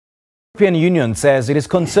The European Union says it is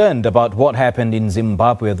concerned about what happened in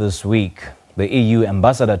Zimbabwe this week. The EU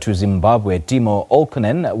ambassador to Zimbabwe, Timo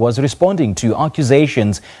Olkonen, was responding to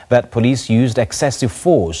accusations that police used excessive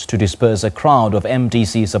force to disperse a crowd of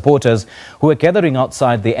MDC supporters who were gathering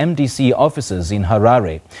outside the MDC offices in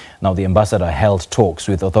Harare. Now, the ambassador held talks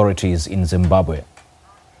with authorities in Zimbabwe.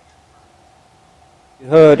 We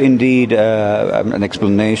heard indeed an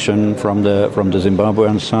explanation from the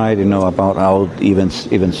Zimbabwean side, about how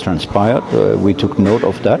events transpired. We took note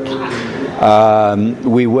of that.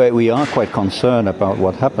 We are quite concerned about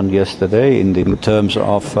what happened yesterday in terms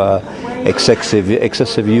of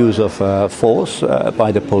excessive use of force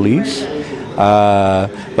by the police.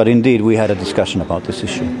 But indeed, we had a discussion about this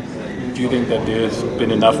issue. Do you think that there's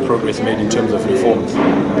been enough progress made in terms of reforms, the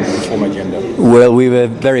reform agenda? Well, we were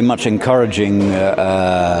very much encouraging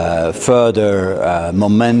further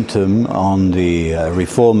momentum on the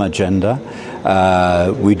reform agenda.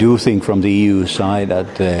 We do think from the EU side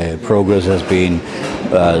that progress has been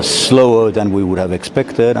slower than we would have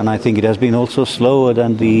expected, and I think it has been also slower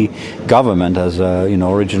than the government has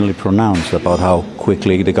originally pronounced about how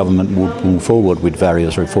quickly the government would move forward with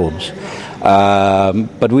various reforms.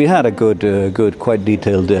 But we had a good, quite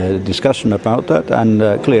detailed discussion about that, and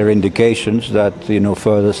clear indications that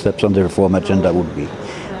further steps on the reform agenda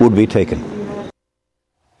would be taken.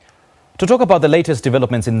 To talk about the latest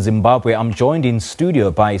developments in Zimbabwe, I'm joined in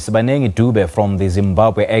studio by Sibanengi Dube from the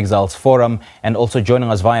Zimbabwe Exiles Forum, and also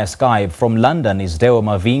joining us via Skype from London is Dewa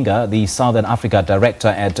Mavhinga, the Southern Africa Director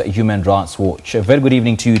at Human Rights Watch. A very good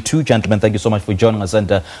evening to you two gentlemen. Thank you so much for joining us,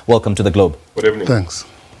 and welcome to the Globe. Good evening. Thanks.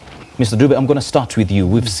 Mr. Dube, I'm going to start with you.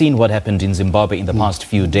 We've seen what happened in Zimbabwe in the past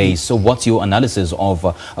few days. So what's your analysis of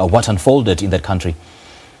what unfolded in that country?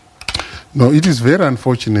 No, it is very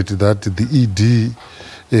unfortunate that the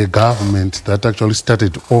ED government that actually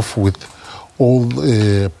started off with all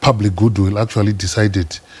public goodwill actually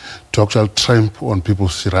decided to actually tramp on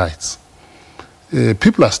people's rights.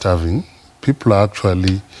 People are starving. People are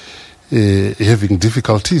actually having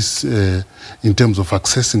difficulties in terms of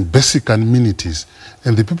accessing basic amenities.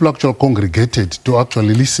 And the people actually congregated to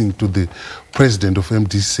actually listen to the president of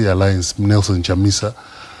MDC Alliance, Nelson Chamisa,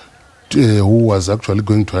 who was actually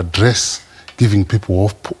going to address giving people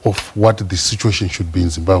hope of what the situation should be in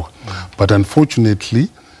Zimbabwe. But unfortunately,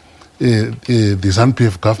 the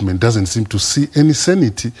ZANU-PF government doesn't seem to see any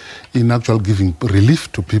sanity in actually giving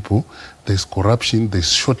relief to people. There's corruption,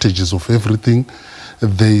 there's shortages of everything,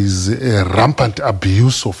 there's rampant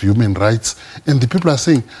abuse of human rights, and the people are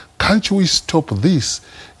saying, can't we stop this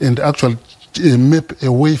and actually map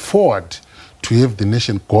a way forward to have the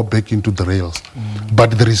nation go back into the rails?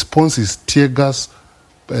 But the response is tear gas,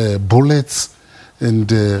 bullets,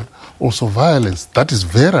 and also violence. That is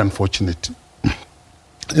very unfortunate.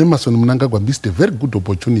 Emerson Mnangagwa missed a very good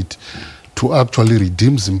opportunity to actually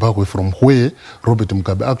redeem Zimbabwe from where Robert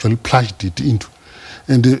Mugabe actually plunged it into.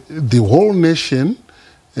 And the whole nation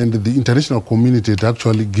and the international community had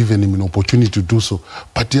actually given him an opportunity to do so.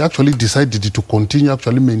 But he actually decided to continue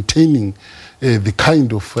actually maintaining the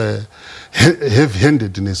kind of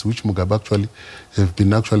heavy-handedness which Mugabe actually have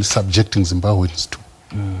been actually subjecting Zimbabweans to.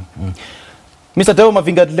 Mr. Dewa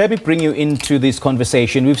Mavhinga, let me bring you into this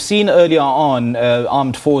conversation. We've seen earlier on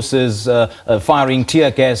armed forces firing tear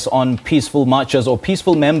gas on peaceful marchers or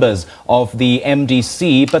peaceful members of the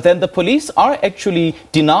MDC, but then the police are actually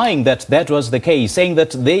denying that that was the case, saying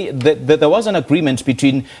that there was an agreement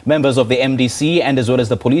between members of the MDC and as well as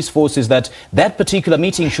the police forces that that particular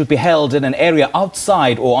meeting should be held in an area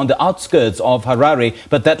outside or on the outskirts of Harare,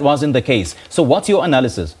 but that wasn't the case. So what's your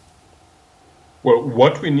analysis? Well,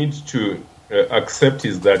 what we need to accept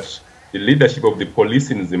is that the leadership of the police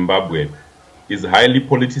in Zimbabwe is highly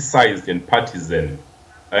politicized and partisan,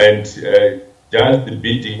 and just the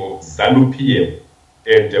bidding of ZANU-PF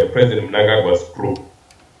and President Mnangagwa's group.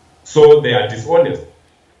 So they are dishonest.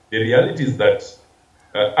 The reality is that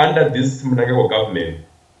under this Mnangagwa government,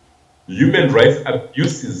 human rights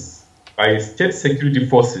abuses by state security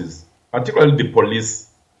forces, particularly the police,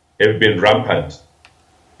 have been rampant.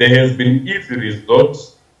 There has been easy resort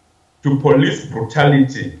to police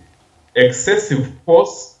brutality, excessive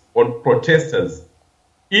force on protesters,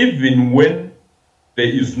 even when there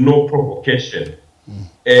is no provocation.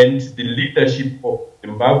 And the leadership of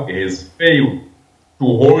Zimbabwe has failed to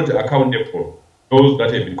hold accountable those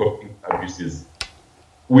that have been committing abuses.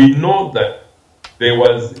 We know that there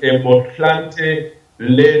was a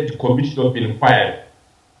Motlanthe-led commission of inquiry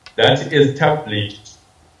that established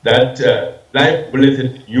that live bullets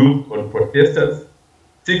had been used on protesters,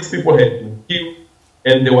 6 people had been killed,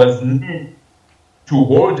 and there was need to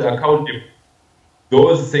hold accountable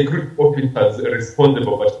those security officers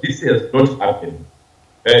responsible, but this has not happened.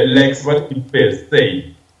 Like what people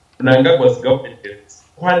say, Mnangagwa's government has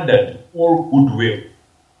squandered all goodwill.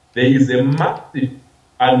 There is a massive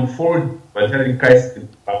unfolding humanitarian crisis in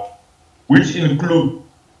Zimbabwe, which includes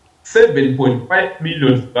 7.5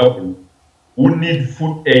 million Zimbabweans who need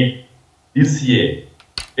food aid this year,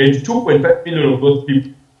 and 2.5 million of those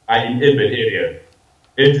people are in urban areas.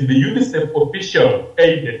 And the UNICEF official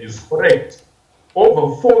aid is correct.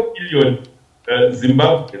 Over 4 million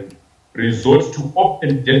Zimbabweans resort to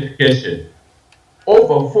open defecation.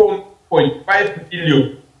 Over 4.5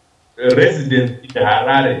 million residents in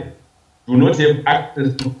Harare do not have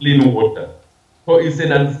access to clean water. So it's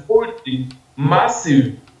an unfolding,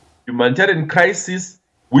 massive humanitarian crisis,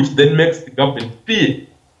 which then makes the government fear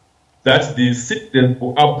that the citizens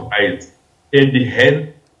will uprise, and the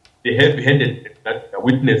heavy-handed that we are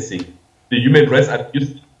witnessing, the human rights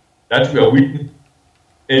abuse that we are witnessing,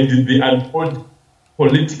 and the unfolding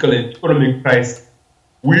political and economic crisis,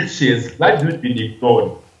 which has largely been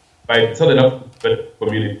ignored by the Southern African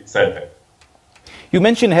community side. You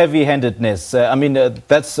mentioned heavy-handedness.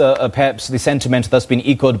 That's perhaps the sentiment that's been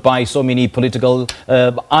echoed by so many political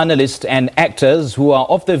analysts and actors who are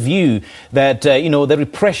of the view that, the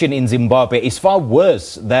repression in Zimbabwe is far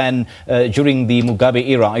worse than during the Mugabe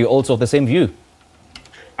era. Are you also of the same view?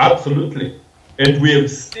 Absolutely. And we have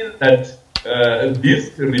seen that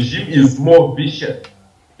this regime is more vicious.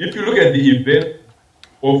 If you look at the event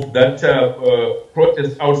of that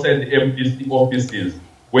protest outside the MDC offices,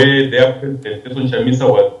 where their president, Nelson Chamisa,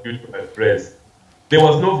 was due to address, there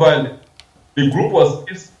was no violence. The group was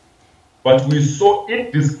peaceful, but we saw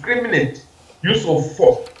indiscriminate use of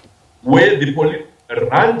force, where the police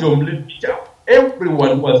randomly beat up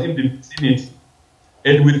everyone was in the vicinity,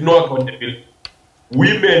 and with no accountability.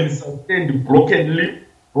 Women sustained broken limb,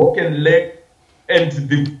 broken leg, and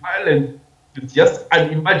the violence is just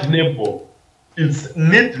unimaginable. It's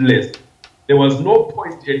needless. There was no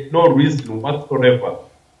point and no reason whatsoever.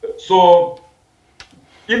 So,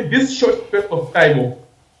 in this short period of time of,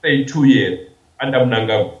 say, 2 years, under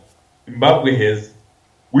Mnangagwa, Zimbabwe has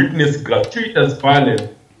witnessed gratuitous violence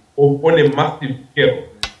on a massive scale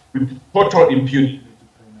with total impunity.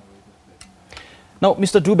 Now,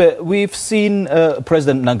 Mr. Dube, we've seen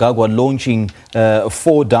President Mnangagwa launching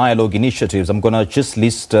 4 dialogue initiatives. I'm going to just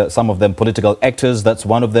list some of them. Political actors, that's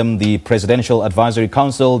one of them. The Presidential Advisory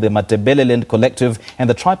Council, the Matebeleland Collective, and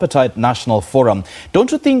the Tripartite National Forum.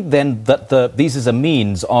 Don't you think then that this is a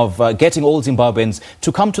means of getting all Zimbabweans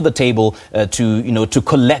to come to the table to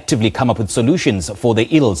collectively come up with solutions for the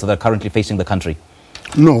ills that are currently facing the country?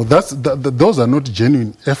 No, those are not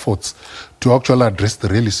genuine efforts to actually address the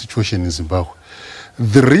real situation in Zimbabwe.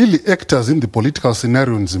 The real actors in the political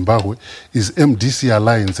scenario in Zimbabwe is MDC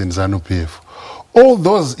Alliance and ZANU-PF. All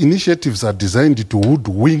those initiatives are designed to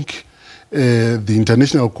hoodwink the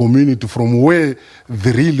international community from where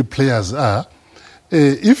the real players are.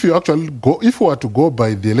 If you were to go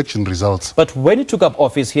by the election results. But when he took up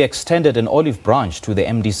office, he extended an olive branch to the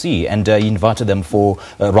MDC and he invited them for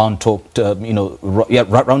roundtable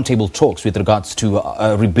talks with regards to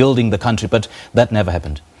rebuilding the country. But that never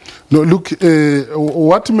happened. No, look,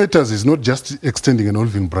 what matters is not just extending an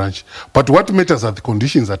olive branch, but what matters are the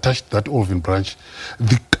conditions attached to that olive branch.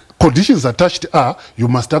 The conditions attached are, you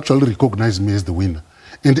must actually recognize me as the winner.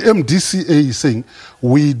 And MDCA is saying,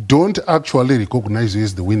 we don't actually recognize you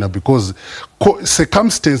as the winner because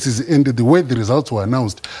circumstances and the way the results were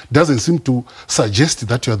announced doesn't seem to suggest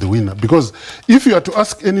that you are the winner. Because if you are to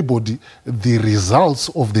ask anybody the results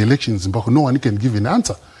of the elections in Zimbabwe, no one can give an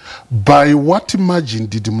answer. By what margin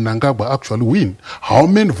did Mnangagwa actually win? How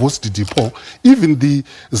many votes did he poll? Even the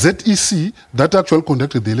ZEC that actually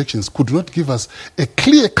conducted the elections could not give us a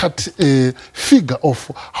clear-cut figure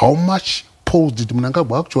of how much polls did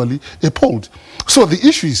Mnangagwa actually polled. So the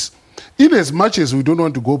issue is, in as much as we don't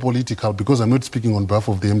want to go political, because I'm not speaking on behalf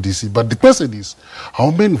of the MDC, but the question is,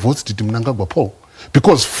 how many votes did Mnangagwa poll?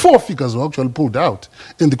 Because 4 figures were actually pulled out.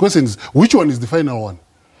 And the question is, which one is the final one?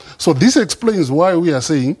 So this explains why we are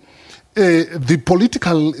saying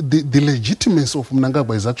the legitimacy of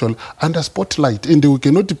Mnangagwa is actually under spotlight, and we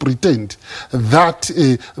cannot pretend that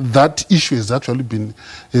that issue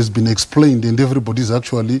has been explained, and everybody is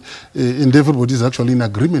actually in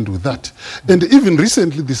agreement with that. And even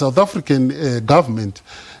recently, the South African government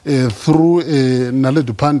through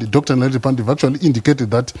Naledi Pandey, Dr. Naledi Pandey, have actually indicated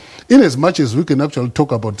that in as much as we can actually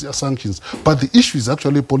talk about sanctions, but the issue is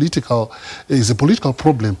actually political, is a political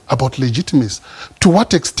problem about legitimacy. To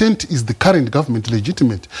what extent is the current government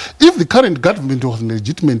legitimate? If the current government was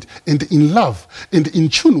legitimate and in love and in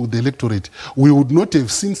tune with the electorate, we would not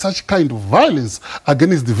have seen such kind of violence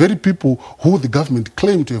against the very people who the government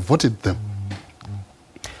claimed to have voted them.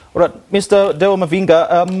 All right, Mr. Dewa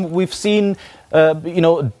Mavhinga, we've seen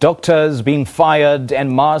doctors being fired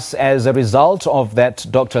en masse as a result of that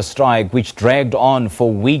doctor strike, which dragged on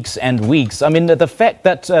for weeks and weeks. I mean, the fact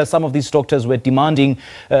that some of these doctors were demanding,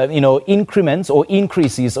 increments or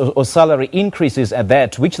increases or salary increases at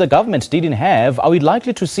that, which the government didn't have, are we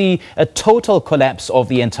likely to see a total collapse of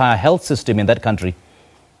the entire health system in that country?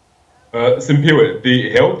 Simpiwe,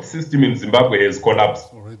 the health system in Zimbabwe has collapsed.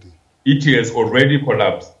 It has already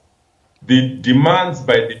collapsed. The demands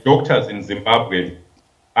by the doctors in Zimbabwe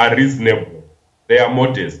are reasonable. They are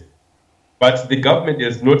modest. But the government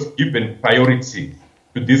has not given priority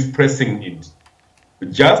to this pressing need.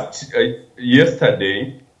 Just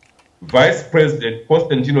yesterday, Vice President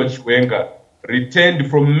Constantino Chiwenga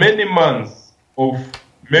returned from many months of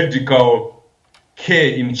medical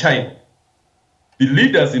care in China. The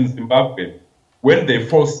leaders in Zimbabwe, when they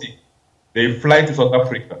fall sick, they fly to South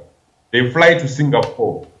Africa, they fly to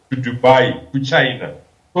Singapore, to Dubai, to China.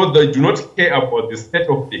 So they do not care about the state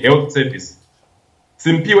of the health service.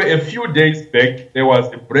 Simpiwe, a few days back, there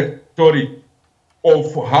was a break story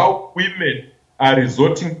of how women are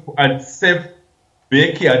resorting to unsafe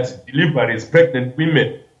backyard deliveries, pregnant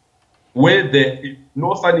women, where there is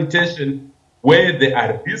no sanitation, where there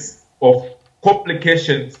are risks of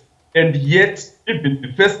complications, and yet even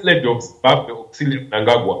the First Lady of Zimbabwe, Auxilia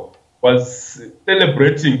Mnangagwa, was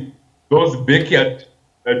celebrating those backyard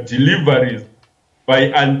deliveries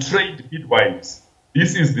by untrained midwives.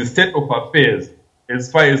 This is the state of affairs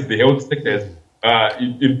as far as the health sector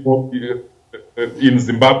in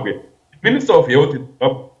Zimbabwe. The Minister of Health in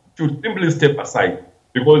Zimbabwe should simply step aside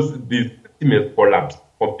because the system has collapsed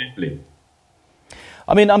completely.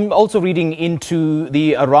 I mean, I'm also reading into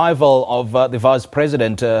the arrival of the Vice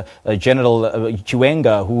President, General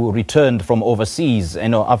Chiwenga, who returned from overseas,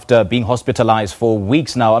 after being hospitalized for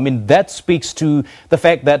weeks now. I mean, that speaks to the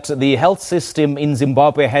fact that the health system in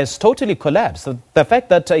Zimbabwe has totally collapsed. The fact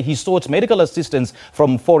that he sought medical assistance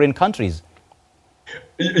from foreign countries.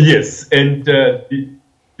 Yes, and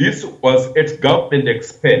this was at government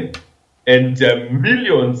expense, and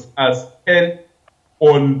millions are spent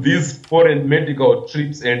on these foreign medical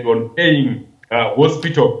trips and on paying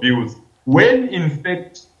hospital bills, when in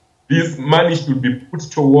fact this money should be put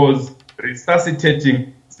towards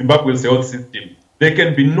resuscitating Zimbabwe's health system. There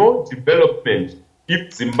can be no development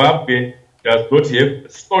if Zimbabwe does not have a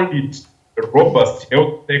solid, robust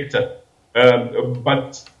health sector.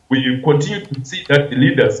 But we continue to see that the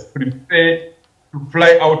leaders prefer to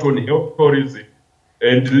fly out on health tourism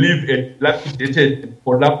and live a dilapidated and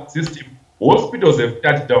collapsed system. Hospitals have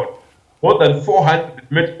shut down. More than 400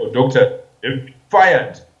 medical doctors have been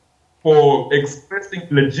fired for expressing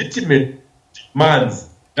legitimate demands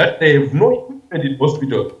that they have no equipment in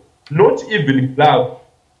hospitals, not even gloves,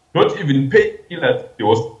 not even painkillers in the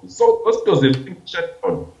hospitals. So hospitals have been shut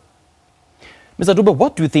down. Mr. Dube,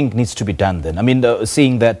 what do you think needs to be done then? I mean,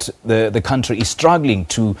 seeing that the country is struggling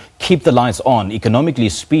to keep the lights on, economically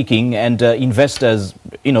speaking, and investors,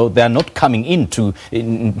 they are not coming into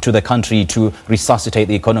the country to resuscitate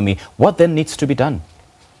the economy. What then needs to be done?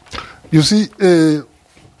 You see,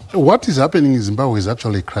 what is happening in Zimbabwe is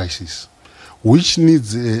actually a crisis, which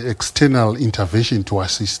needs external intervention to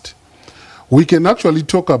assist. We can actually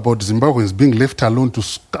talk about Zimbabweans being left alone to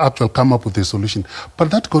actually come up with a solution,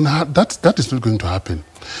 but that is not going to happen,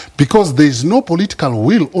 because there is no political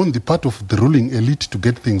will on the part of the ruling elite to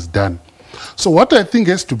get things done. So what I think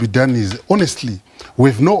has to be done is, honestly, we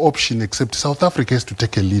have no option except South Africa has to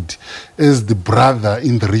take a lead as the brother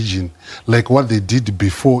in the region, like what they did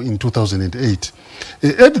before in 2008.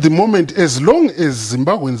 At the moment, as long as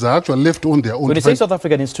Zimbabweans are actually left on their own... When you say South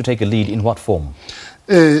Africa needs to take a lead, in what form?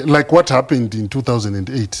 Like what happened in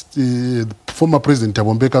 2008. Former President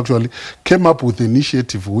Thabo Mbeki actually came up with an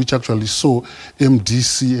initiative which actually saw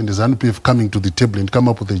MDC and the ZANU-PF coming to the table and come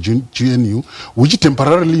up with a GNU, which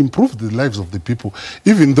temporarily improved the lives of the people,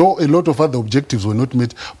 even though a lot of other objectives were not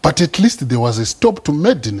met. But at least there was a stop to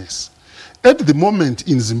madness. At the moment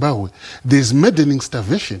in Zimbabwe, there is maddening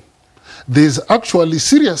starvation. There is actually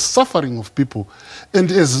serious suffering of people.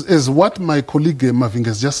 And as what my colleague Mavhinga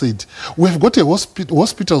has just said, we've got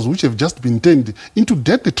hospitals which have just been turned into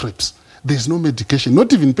death traps. There's no medication,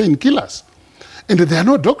 not even painkillers. And there are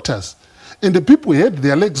no doctors. And the people had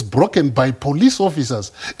their legs broken by police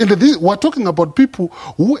officers. And we're talking about people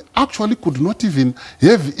who actually could not even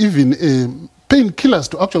have painkillers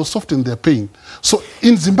to actually soften their pain. So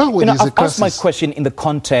in Zimbabwe, there's a crisis. I've asked my question in the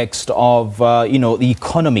context of, the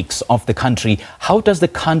economics of the country. How does the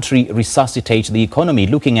country resuscitate the economy,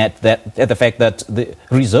 looking at the fact that the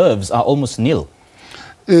reserves are almost nil?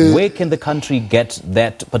 Where can the country get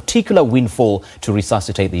that particular windfall to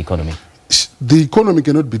resuscitate the economy? The economy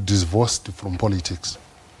cannot be divorced from politics.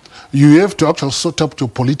 You have to actually sort up your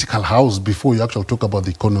political house before you actually talk about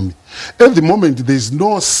the economy. At the moment, there is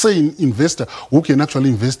no sane investor who can actually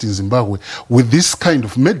invest in Zimbabwe with this kind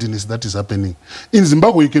of madness that is happening. In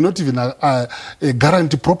Zimbabwe, you cannot even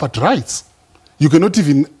guarantee property rights. You cannot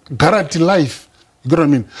even guarantee life. You get what I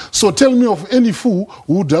mean? So tell me of any fool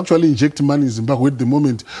who would actually inject money in Zimbabwe at the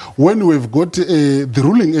moment when we've got the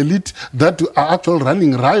ruling elite that are actually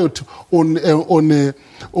running riot on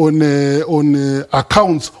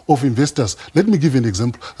accounts of investors. Let me give you an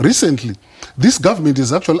example. Recently, this government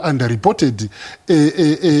has actually underreported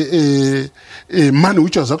money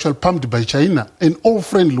which was actually pumped by China, an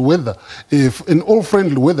all-friendly weather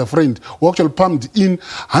friend who actually pumped in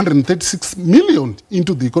 136 million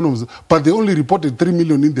into the economy, but they only reported 3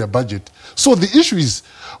 million in their budget. So the issue is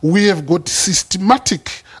we have got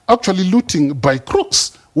systematic actually looting by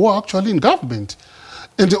crooks who are actually in government.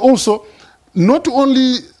 And also, not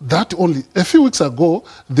only that, a few weeks ago,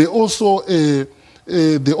 they also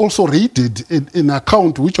raided an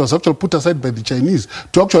account which was actually put aside by the Chinese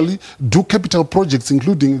to actually do capital projects,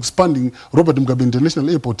 including expanding Robert Mugabe International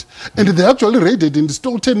Airport. And they actually raided and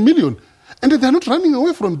stole 10 million. And they're not running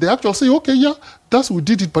away from it. They actually say, okay, yeah, we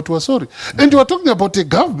did it, but we're sorry. And we're talking about a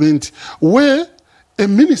government where a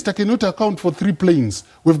minister cannot account for 3 planes.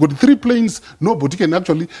 We've got 3 planes. Nobody can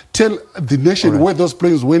actually tell the nation where those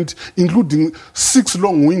planes went, including 6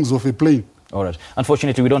 long wings of a plane. All right.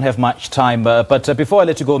 Unfortunately, we don't have much time. But before I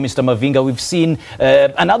let you go, Mr. Mavhinga, we've seen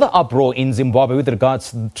another uproar in Zimbabwe with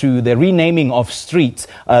regards to the renaming of streets,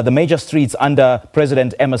 the major streets under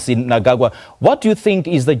President Emmerson Mnangagwa. What do you think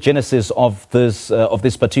is the genesis of this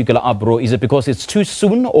particular uproar? Is it because it's too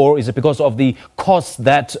soon, or is it because of the cost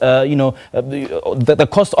that, the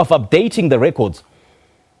cost of updating the records?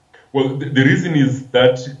 Well, the reason is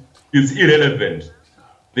that it's irrelevant.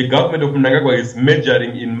 The government of Mnangagwa is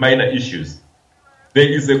majoring in minor issues. There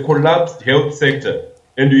is a collapsed health sector,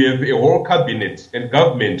 and we have a whole cabinet and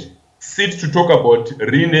government sit to talk about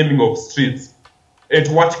renaming of streets. At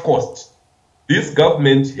what cost? This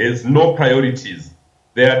government has no priorities.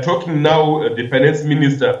 They are talking now, the finance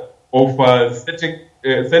minister, of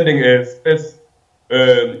sending a space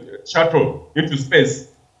shuttle into space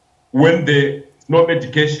when there is no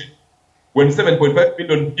medication, when 7.5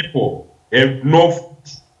 million people have no food,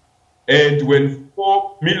 and when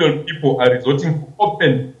 4 million people are resorting to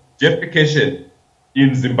open defecation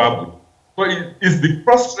in Zimbabwe. So it is the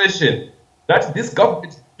frustration that this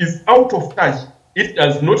government is out of touch. It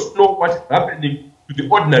does not know what is happening to the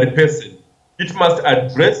ordinary person. It must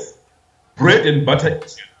address bread and butter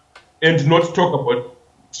issues and not talk about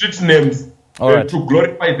street names to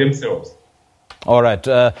glorify themselves. All right.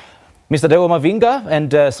 Mr. Dewa Mavhinga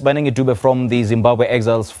and Sibanengi Dube from the Zimbabwe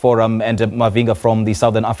Exiles Forum, and Mavhinga from the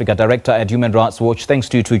Southern Africa Director at Human Rights Watch. Thanks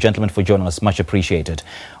to you two gentlemen for joining us. Much appreciated.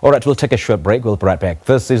 All right, we'll take a short break. We'll be right back.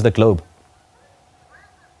 This is The Globe.